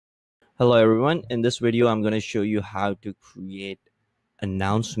Hello everyone. In this video, I'm going to show you how to create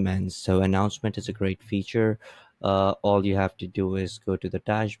announcements. So announcement is a great feature. All you have to do is go to the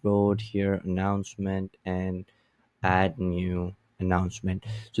dashboard here, announcement, and add new announcement.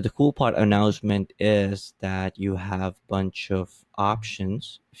 So the cool part announcement is that you have bunch of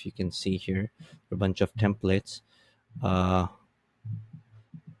options. If you can see here, a bunch of templates. Uh,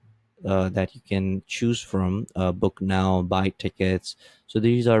 that you can choose from, book now, buy tickets. So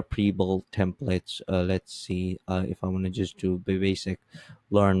these are pre-built templates. Let's see, if I want to just do basic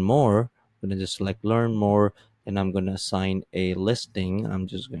learn more, I'm going to just select learn more, and I'm going to assign a listing. I'm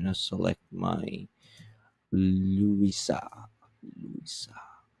just going to select my Louisa.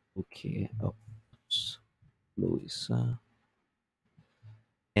 Okay. Oops. Louisa.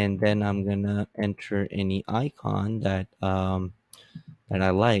 And then I'm going to enter any icon that I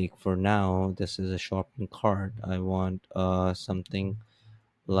like. For now, this is a shopping cart. I want something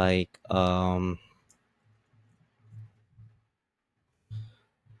like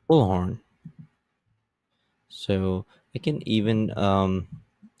bullhorn. So I can even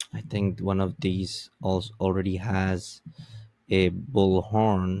I think one of these also already has a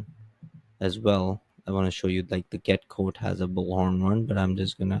bullhorn as well. I want to show you, like, the get code has a bullhorn one, but I'm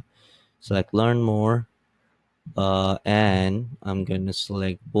just gonna select learn more, and I'm gonna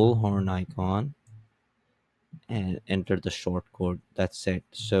select bullhorn icon and enter the short code. That's it.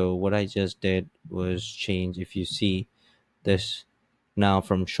 So what I just did was change, if you see this now,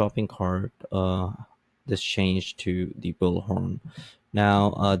 from shopping cart, this changed to the bullhorn.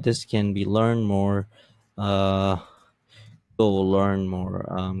 Now this can be learn more, uh, go learn more.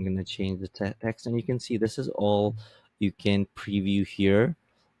 I'm gonna change the text, and you can see this is all you can preview here,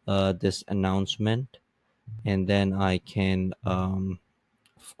 this announcement, and then I can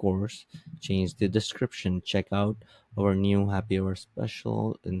of course change the description. Check out our new happy hour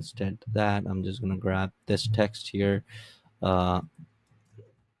special. Instead of that, I'm just gonna grab this text here, uh,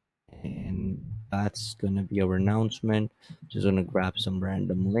 and that's gonna be our announcement. Just gonna grab some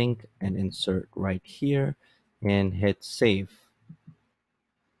random link and insert right here and hit save.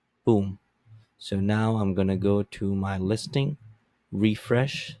 Boom. So now I'm gonna go to my listing,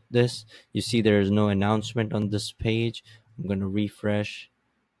 refresh this. You see there is no announcement on this page. I'm gonna refresh,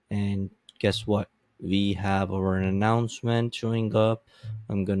 and guess what? We have our announcement showing up.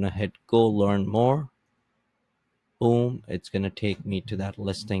 I'm gonna hit go learn more. Boom, it's gonna take me to that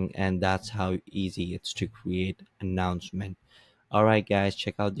listing, and that's how easy it's to create announcement. All right guys,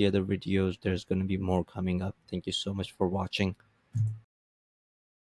 check out the other videos. There's gonna be more coming up. Thank you so much for watching.